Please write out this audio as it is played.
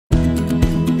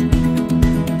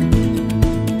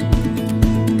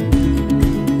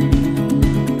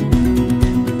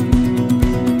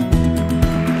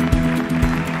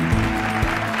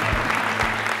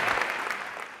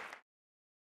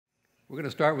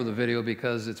to start with a video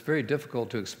because it's very difficult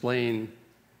to explain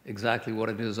exactly what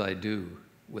it is I do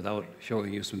without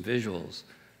showing you some visuals.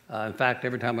 In fact,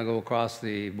 every time I go across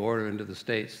the border into the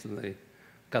States, and the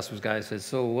customs guy says,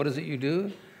 "So what is it you do?"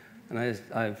 And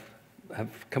I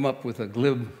have come up with a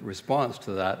glib response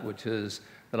to that, which is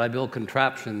that I build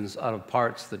contraptions out of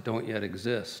parts that don't yet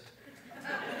exist.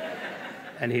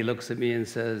 And he looks at me and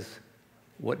says,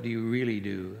 "What do you really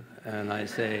do?" And I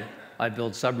say, "I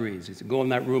build submarines." He said, "Go in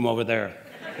that room over there."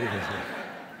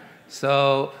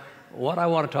 So what I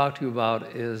want to talk to you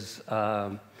about is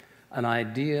an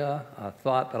idea, a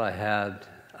thought that I had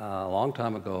a long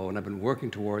time ago and I've been working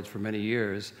towards for many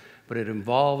years, but it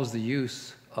involves the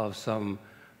use of some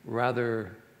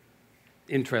rather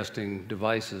interesting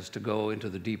devices to go into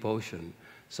the deep ocean.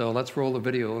 So let's roll the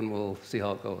video and we'll see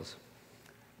how it goes.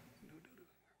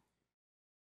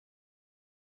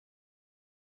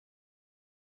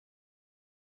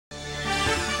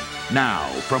 Now,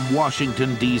 from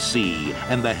Washington, D.C.,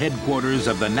 and the headquarters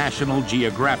of the National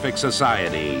Geographic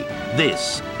Society,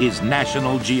 this is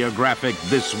National Geographic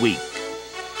This Week.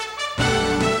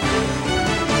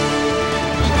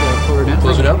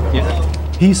 Close it up? Yeah.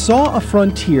 He saw a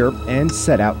frontier and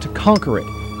set out to conquer it.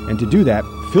 And to do that,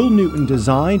 Phil Newton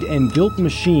designed and built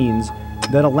machines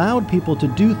that allowed people to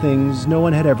do things no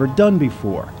one had ever done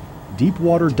before. Deep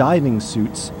water diving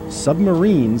suits,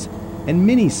 submarines, and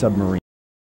mini-submarines.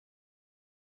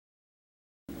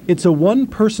 It's a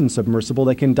one-person submersible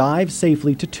that can dive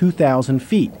safely to 2,000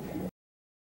 feet.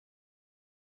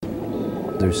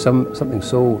 There's something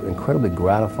so incredibly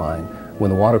gratifying when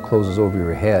the water closes over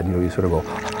your head. You know, you sort of go,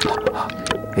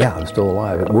 "Yeah, I'm still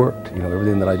alive. It worked. You know,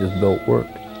 everything that I just built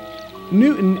worked."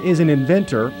 Newton is an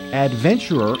inventor,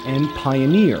 adventurer, and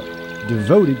pioneer,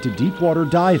 devoted to deep water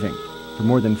diving. For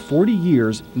more than 40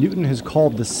 years, Newton has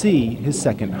called the sea his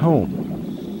second home.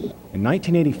 In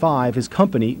 1985, his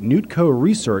company, Newtco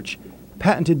Research,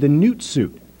 patented the Newt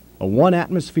Suit, a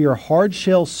one-atmosphere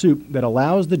hard-shell suit that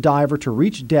allows the diver to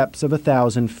reach depths of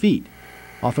 1,000 feet.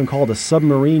 Often called a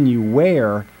submarine you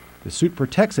wear, the suit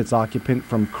protects its occupant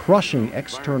from crushing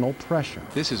external pressure.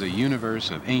 This is a universe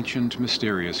of ancient,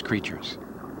 mysterious creatures.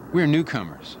 We're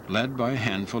newcomers, led by a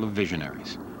handful of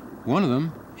visionaries. One of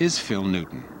them is Phil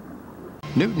Newton.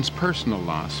 Newton's personal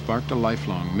loss sparked a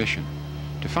lifelong mission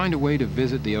to find a way to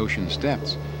visit the ocean's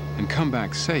depths and come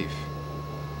back safe.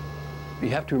 You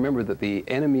have to remember that the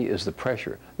enemy is the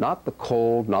pressure, not the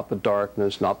cold, not the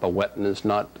darkness, not the wetness,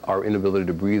 not our inability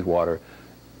to breathe water.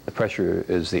 The pressure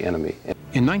is the enemy.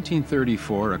 In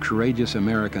 1934, a courageous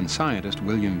American scientist,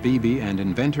 William Beebe, and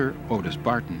inventor Otis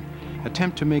Barton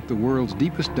attempt to make the world's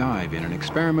deepest dive in an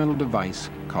experimental device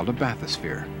called a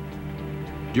bathysphere.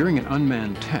 During an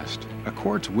unmanned test, a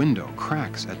quartz window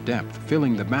cracks at depth,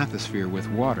 filling the bathysphere with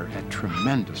water at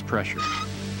tremendous pressure.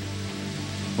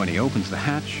 When he opens the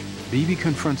hatch, Beebe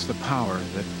confronts the power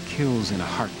that kills in a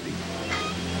heartbeat.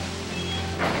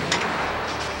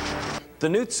 The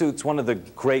Newt Suit's one of the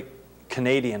great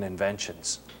Canadian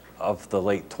inventions of the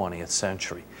late 20th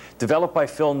century. Developed by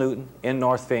Phil Newton in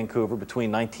North Vancouver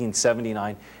between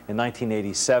 1979 and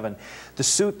 1987, the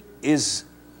suit is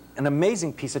an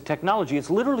amazing piece of technology. It's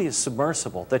literally a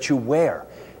submersible that you wear.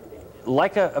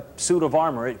 Like a suit of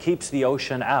armor, it keeps the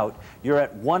ocean out. You're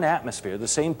at 1 atmosphere, the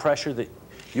same pressure that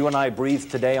you and I breathe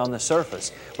today on the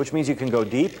surface, which means you can go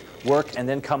deep, work, and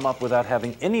then come up without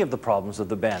having any of the problems of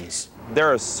the bends.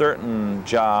 There are certain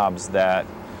jobs that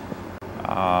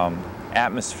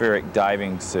atmospheric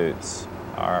diving suits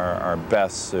are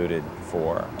best suited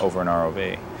for over an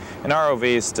ROV. An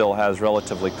ROV still has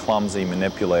relatively clumsy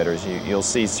manipulators. You'll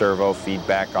see servo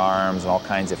feedback arms and all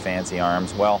kinds of fancy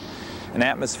arms. Well, an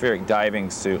atmospheric diving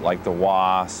suit like the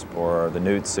WASP or the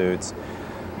Newt Suits,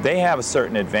 they have a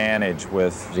certain advantage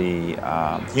with the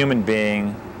human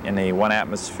being in the 1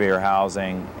 atmosphere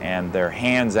housing and their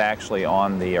hands actually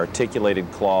on the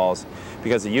articulated claws,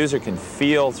 because the user can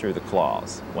feel through the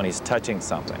claws when he's touching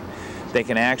something. They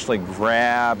can actually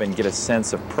grab and get a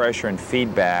sense of pressure and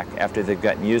feedback after they've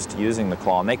gotten used to using the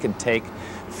claw, and they can take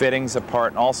fittings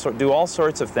apart and do all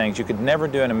sorts of things you could never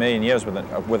do in a million years with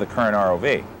a current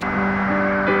ROV.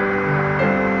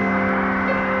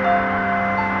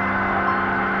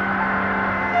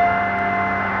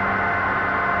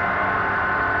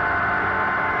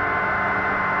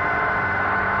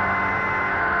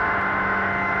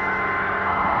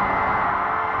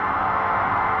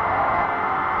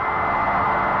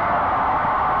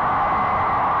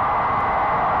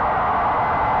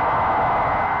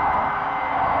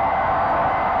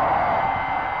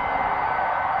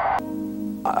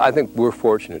 I think we're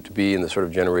fortunate to be in the sort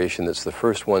of generation that's the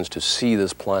first ones to see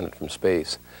this planet from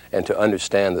space and to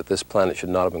understand that this planet should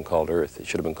not have been called Earth. It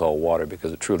should have been called water,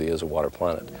 because it truly is a water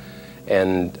planet.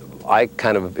 And I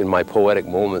kind of, in my poetic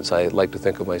moments, I like to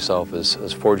think of myself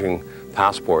as forging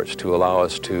passports to allow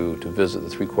us to visit the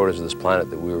 3/4 of this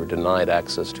planet that we were denied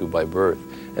access to by birth.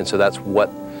 And so that's what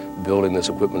building this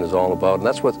equipment is all about, and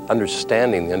that's what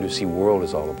understanding the undersea world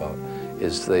is all about.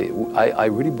 I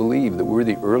really believe that we're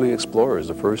the early explorers,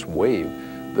 the first wave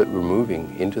that we're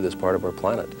moving into this part of our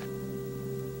planet.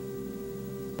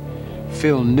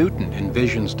 Phil Nuytten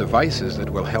envisions devices that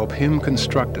will help him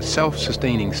construct a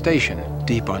self-sustaining station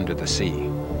deep under the sea.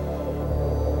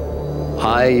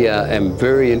 I am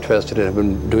very interested and have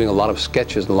been doing a lot of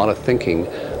sketches and a lot of thinking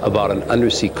about an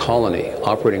undersea colony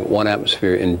operating at 1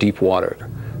 atmosphere in deep water.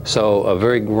 So a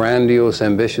very grandiose,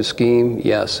 ambitious scheme,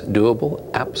 yes. Doable?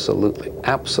 Absolutely,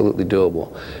 absolutely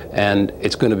doable. And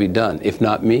it's going to be done. If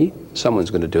not me,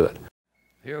 someone's going to do it.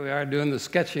 Here we are doing the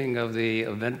sketching of the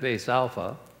event-based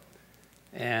alpha.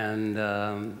 And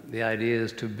the idea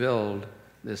is to build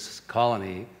this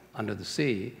colony under the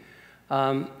sea.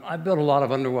 I've built a lot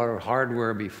of underwater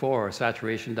hardware before,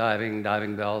 saturation diving,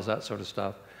 diving bells, that sort of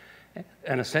stuff.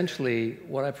 And essentially,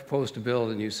 what I propose to build,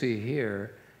 and you see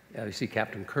here, you see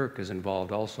Captain Kirk is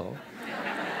involved also.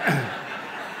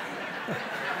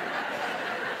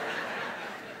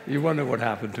 You wonder what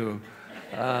happened to him.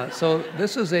 So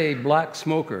this is a black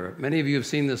smoker. Many of you have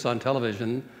seen this on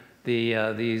television.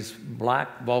 These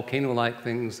black volcano-like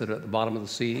things that are at the bottom of the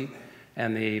sea,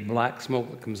 and the black smoke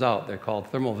that comes out, they're called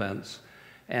thermal vents.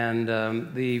 And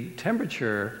the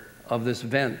temperature of this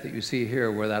vent that you see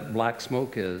here, where that black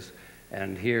smoke is,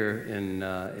 and here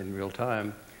in real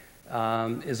time,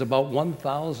 is about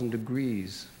 1,000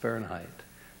 degrees Fahrenheit.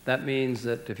 That means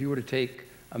that if you were to take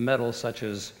a metal such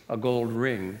as a gold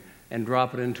ring and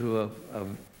drop it into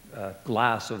a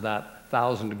glass of that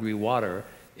 1,000-degree water,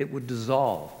 it would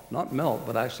dissolve, not melt,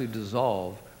 but actually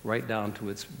dissolve right down to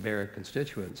its bare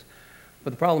constituents.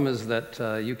 But the problem is that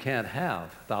you can't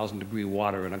have 1,000-degree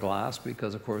water in a glass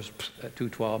because, of course, at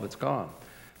 212 it's gone.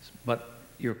 But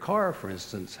your car, for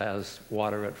instance, has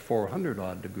water at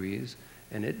 400-odd degrees,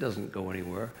 and it doesn't go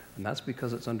anywhere, and that's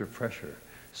because it's under pressure.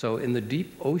 So in the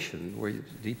deep ocean,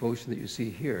 deep ocean that you see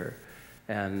here,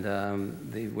 and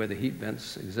where the heat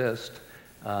vents exist,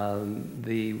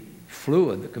 the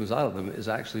fluid that comes out of them is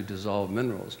actually dissolved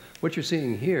minerals. What you're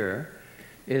seeing here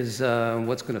is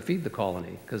what's going to feed the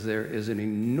colony, because there is an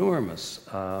enormous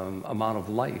amount of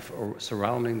life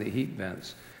surrounding the heat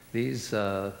vents. These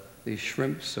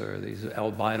shrimps, or these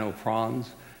albino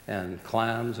prawns and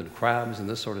clams and crabs and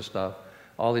this sort of stuff,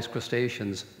 all these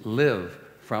crustaceans live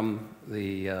from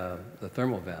the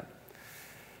thermal vent.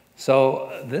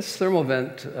 So this thermal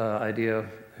vent idea,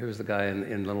 here's the guy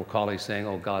in Little Collie saying,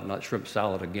 "Oh God, not shrimp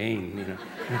salad again," you know.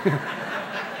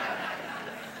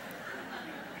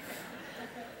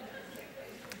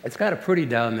 It's kind of pretty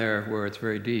down there where it's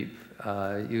very deep.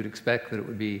 You'd expect that it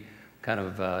would be kind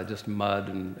of just mud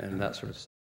and that sort of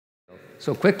stuff.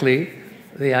 So quickly,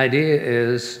 the idea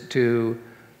is to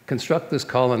construct this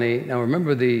colony. Now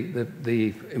remember,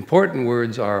 the important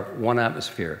words are 1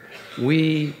 atmosphere.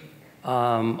 We're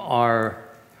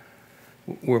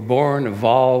born,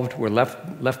 evolved, we're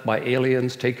left by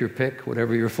aliens, take your pick,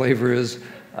 whatever your flavor is,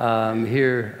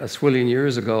 here a swillion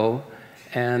years ago,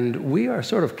 and we are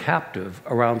sort of captive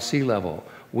around sea level.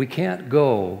 We can't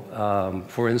go,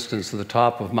 for instance, to the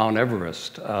top of Mount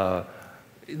Everest the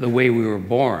way we were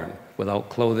born, without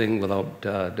clothing, without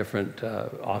different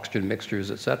oxygen mixtures,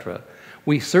 etc.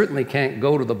 We certainly can't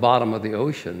go to the bottom of the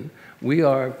ocean. We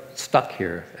are stuck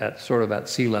here at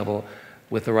sea level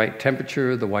with the right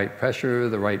temperature, the right pressure,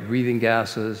 the right breathing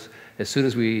gases. As soon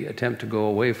as we attempt to go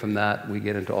away from that, we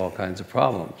get into all kinds of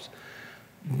problems.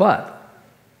 But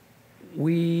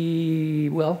we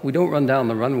don't run down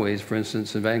the runways, for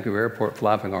instance, in Vancouver Airport,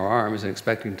 flapping our arms and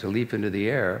expecting to leap into the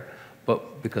air,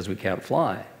 but because we can't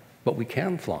fly. But we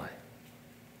can fly.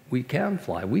 We can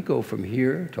fly. We go from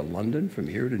here to London, from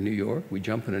here to New York. We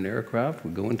jump in an aircraft,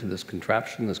 we go into this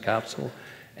contraption, this capsule,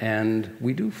 and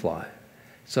we do fly.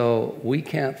 So we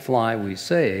can't fly, we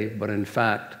say, but in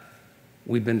fact,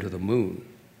 we've been to the moon,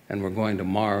 and we're going to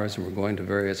Mars, and we're going to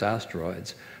various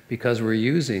asteroids, because we're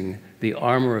using the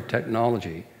armor of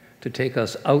technology to take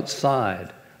us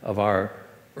outside of our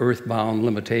earthbound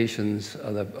limitations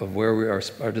of where we are,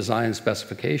 our design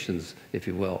specifications, if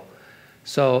you will.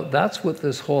 So that's what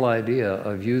this whole idea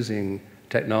of using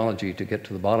technology to get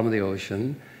to the bottom of the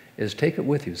ocean is. Take it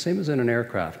with you, same as in an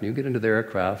aircraft. When you get into the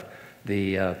aircraft,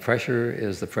 the pressure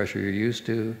is the pressure you're used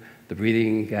to, the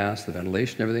breathing gas, the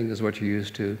ventilation, everything is what you're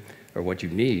used to, or what you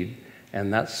need.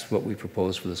 And that's what we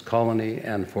propose for this colony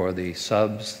and for the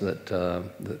subs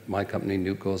that my company,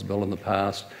 Newt, has built in the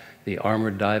past. The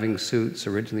armored diving suits,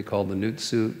 originally called the Newt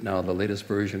Suit, now the latest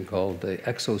version called the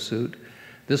exosuit.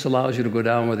 This allows you to go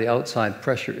down where the outside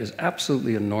pressure is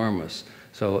absolutely enormous.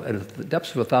 So at the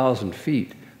depths of 1,000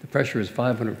 feet, the pressure is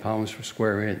 500 pounds per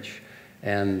square inch.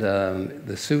 And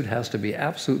the suit has to be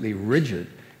absolutely rigid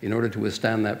in order to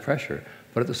withstand that pressure.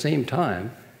 But at the same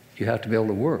time, you have to be able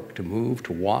to work, to move,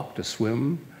 to walk, to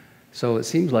swim. So it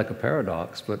seems like a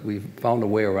paradox, but we've found a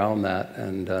way around that,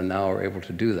 and now we're able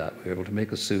to do that. We're able to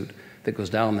make a suit that goes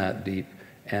down that deep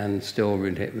and still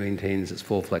maintains its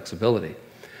full flexibility.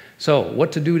 So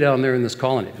what to do down there in this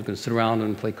colony? We're going to sit around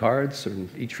and play cards or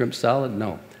eat shrimp salad?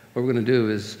 No. What we're going to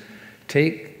do is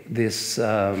take this,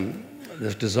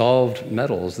 this dissolved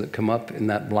metals that come up in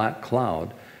that black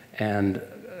cloud and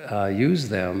use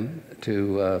them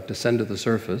to descend to the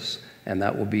surface, and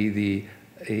that will be the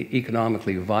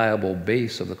economically viable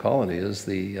base of the colony, is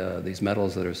these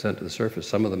metals that are sent to the surface.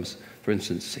 Some of them, for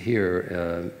instance,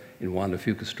 here in Juan de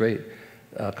Fuca Strait,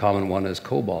 a common one is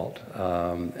cobalt,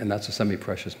 and that's a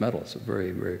semi-precious metal. It's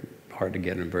very, very hard to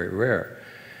get and very rare.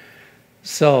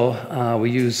 So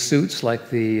we use suits like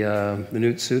the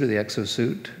Newt suit or the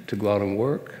exosuit to go out and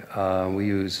work. We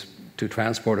use, to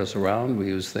transport us around, we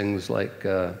use things like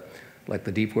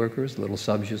the deep workers, the little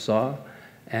subs you saw.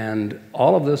 And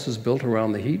all of this is built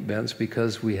around the heat vents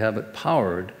because we have it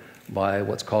powered by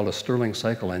what's called a Stirling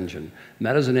cycle engine. And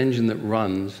that is an engine that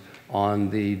runs on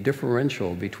the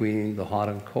differential between the hot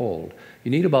and cold.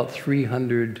 You need about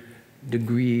 300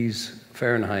 degrees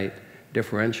Fahrenheit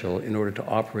differential in order to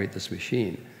operate this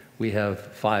machine. We have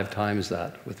 5 times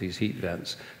that with these heat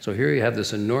vents. So here you have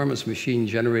this enormous machine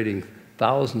generating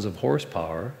thousands of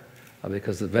horsepower,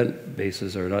 because the vent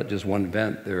bases are not just one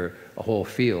vent, they're a whole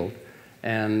field.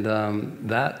 And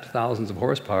that thousands of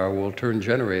horsepower will turn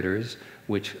generators,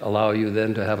 which allow you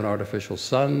then to have an artificial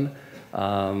sun.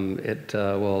 It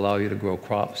will allow you to grow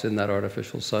crops in that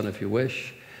artificial sun if you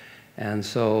wish. And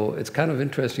so it's kind of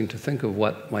interesting to think of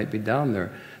what might be down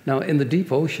there. Now, in the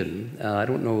deep ocean, I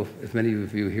don't know if many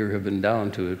of you here have been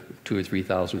down to 2,000 or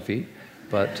 3,000 feet,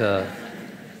 but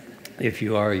if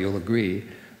you are, you'll agree,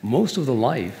 most of the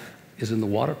life is in the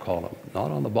water column,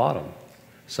 not on the bottom.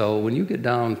 So when you get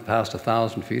down past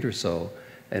 1,000 feet or so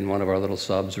in one of our little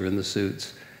subs or in the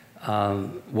suits,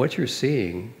 what you're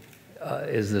seeing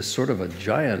is this sort of a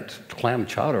giant clam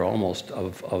chowder almost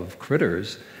of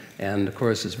critters. And of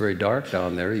course, it's very dark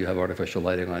down there. You have artificial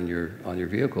lighting on your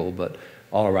vehicle, but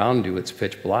all around you it's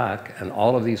pitch black, and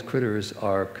all of these critters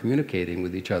are communicating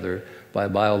with each other by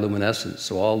bioluminescence.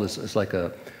 So all this is like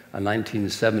a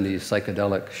 1970s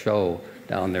psychedelic show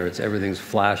down there. Everything's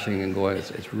flashing and going.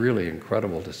 It's really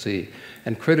incredible to see.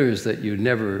 And critters that you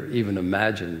never even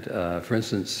imagined. For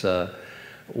instance,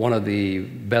 one of the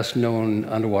best-known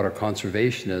underwater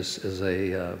conservationists is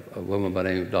a woman by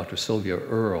the name of Dr. Sylvia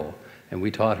Earle. And we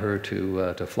taught her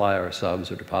to fly our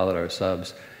subs or to pilot our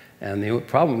subs. And the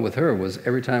problem with her was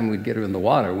every time we'd get her in the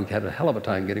water, we had a hell of a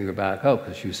time getting her back out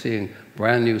because she was seeing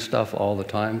brand new stuff all the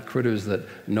time, critters that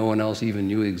no one else even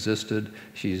knew existed.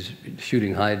 She's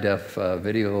shooting high-def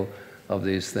video of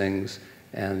these things.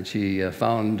 And she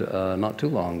found, not too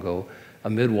long ago, a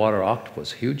mid-water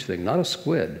octopus, huge thing, not a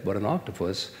squid, but an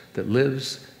octopus that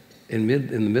lives in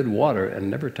the mid-water and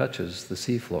never touches the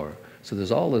seafloor. So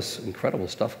there's all this incredible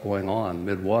stuff going on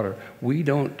mid-water. We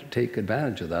don't take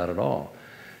advantage of that at all.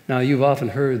 Now, you've often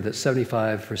heard that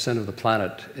 75% of the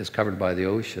planet is covered by the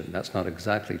ocean. That's not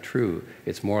exactly true.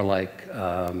 It's more like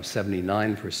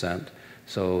 79%.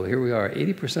 So here we are,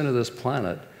 80% of this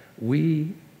planet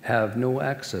we have no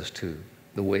access to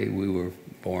the way we were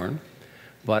born.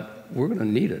 But we're going to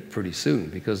need it pretty soon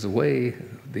because the way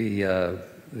the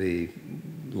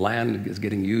land is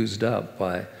getting used up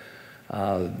by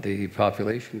the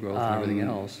population growth and everything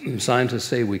else. Scientists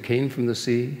say we came from the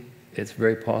sea. It's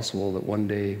very possible that one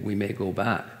day we may go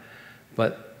back.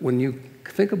 But when you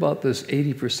think about this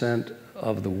 80%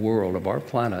 of the world, of our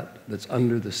planet, that's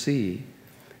under the sea,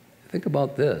 think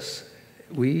about this.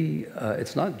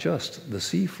 It's not just the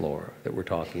seafloor that we're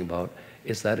talking about.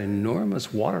 It's that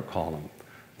enormous water column.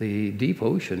 The deep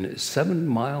ocean is 7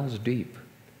 miles deep.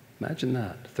 Imagine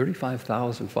that,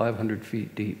 35,500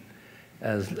 feet deep.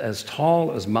 As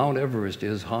tall as Mount Everest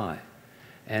is high.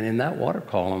 And in that water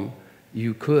column,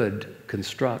 you could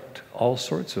construct all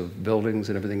sorts of buildings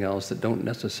and everything else that don't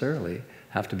necessarily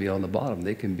have to be on the bottom.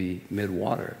 They can be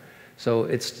mid-water. So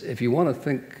if you want to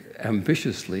think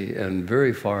ambitiously and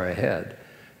very far ahead,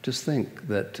 just think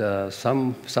that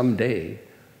someday,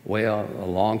 way out, a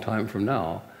long time from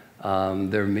now,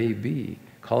 there may be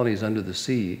colonies under the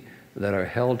sea that are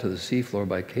held to the seafloor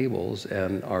by cables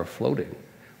and are floating.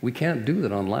 We can't do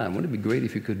that on land. Wouldn't it be great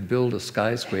if you could build a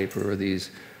skyscraper or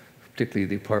these, particularly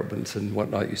the apartments and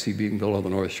whatnot you see being built on the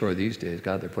North Shore these days?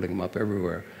 God, they're putting them up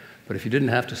everywhere. But if you didn't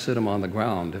have to sit them on the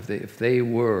ground, if they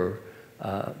were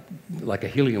like a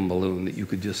helium balloon that you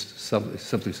could just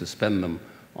simply suspend them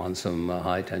on some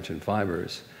high-tension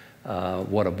fibers,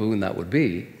 what a boon that would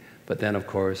be. But then, of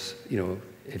course, you know,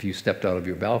 if you stepped out of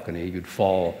your balcony, you'd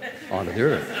fall onto the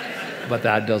earth. But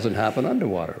that doesn't happen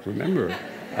underwater. Remember,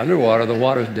 underwater, the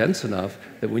water's dense enough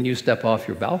that when you step off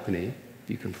your balcony,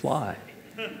 you can fly.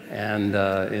 And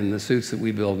in the suits that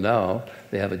we build now,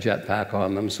 they have a jetpack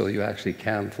on them, so you actually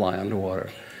can fly underwater.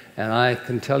 And I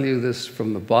can tell you this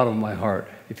from the bottom of my heart,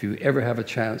 if you ever have a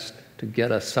chance to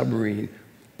get a submarine,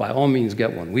 by all means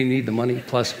get one. We need the money,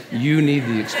 plus you need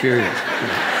the experience.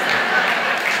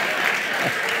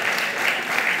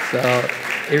 So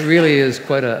it really is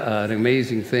quite an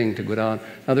amazing thing to go down.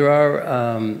 Now there are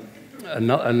a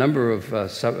number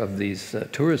of these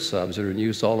tourist subs that are in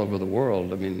use all over the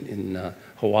world. I mean, in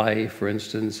Hawaii, for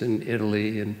instance, in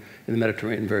Italy, and in the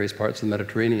Mediterranean, various parts of the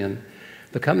Mediterranean.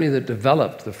 The company that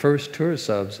developed the first tourist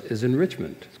subs is in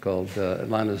Richmond. It's called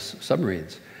Atlantis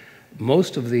Submarines.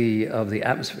 Most of the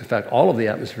atmosphere, in fact, all of the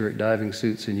atmospheric diving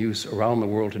suits in use around the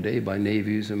world today by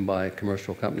navies and by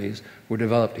commercial companies were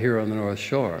developed here on the North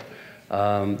Shore.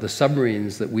 The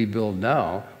submarines that we build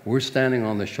now, we're standing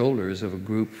on the shoulders of a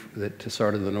group that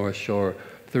started the North Shore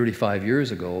 35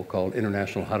 years ago called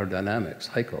International Hydrodynamics,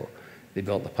 HYCO. They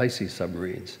built the Pisces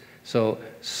submarines. So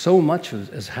much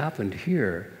has happened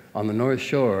here on the North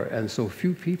Shore, and so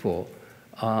few people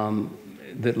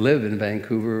that live in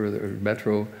Vancouver or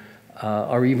Metro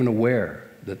are even aware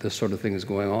that this sort of thing is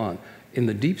going on. In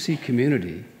the deep sea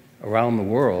community around the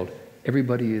world,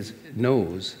 everybody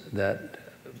knows that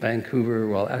Vancouver,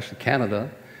 well, actually Canada,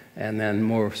 and then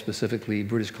more specifically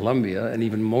British Columbia, and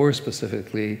even more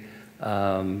specifically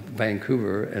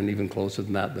Vancouver, and even closer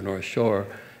than that, the North Shore,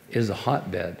 is a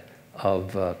hotbed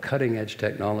of cutting-edge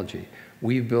technology.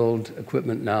 We build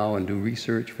equipment now and do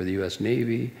research for the US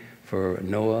Navy, for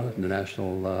NOAA, the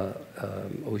National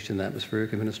Ocean and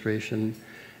Atmospheric Administration,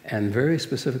 and very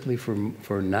specifically for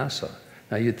NASA.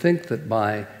 Now, you'd think that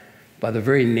by the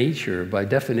very nature, by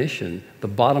definition, the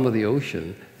bottom of the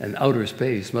ocean and outer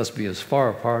space must be as far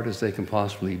apart as they can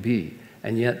possibly be.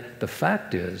 And yet, the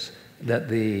fact is that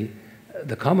the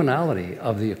commonality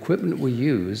of the equipment we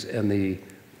use and the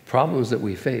problems that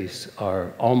we face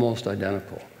are almost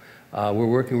identical. We're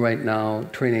working right now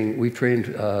we've trained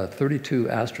 32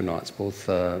 astronauts, both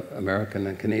American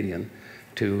and Canadian,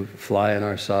 to fly in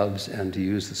our subs and to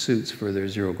use the suits for their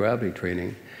zero gravity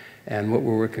training. And what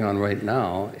we're working on right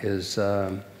now is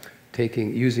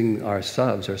using our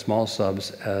subs, our small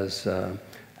subs, as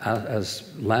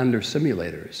lander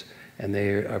simulators. And they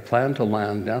are planned to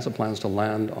land, NASA plans to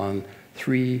land on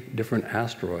 3 different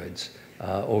asteroids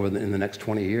in the next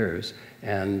 20 years,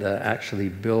 and actually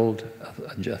build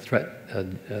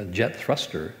a jet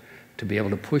thruster to be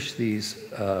able to push these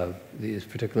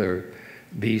particular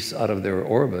beasts out of their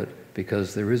orbit,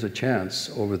 because there is a chance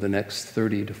over the next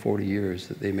 30 to 40 years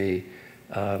that they may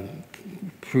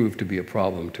prove to be a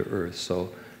problem to Earth. So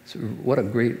what a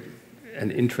great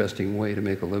and interesting way to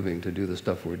make a living, to do the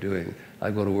stuff we're doing. I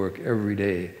go to work every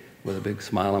day with a big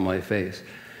smile on my face.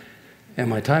 And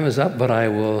my time is up, but I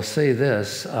will say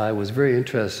this. I was very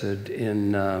interested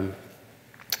in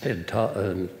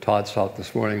Todd's talk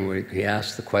this morning, where he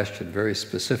asked the question, very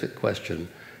specific question,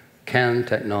 can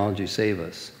technology save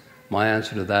us? My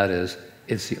answer to that is,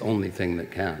 it's the only thing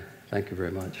that can. Thank you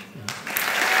very much.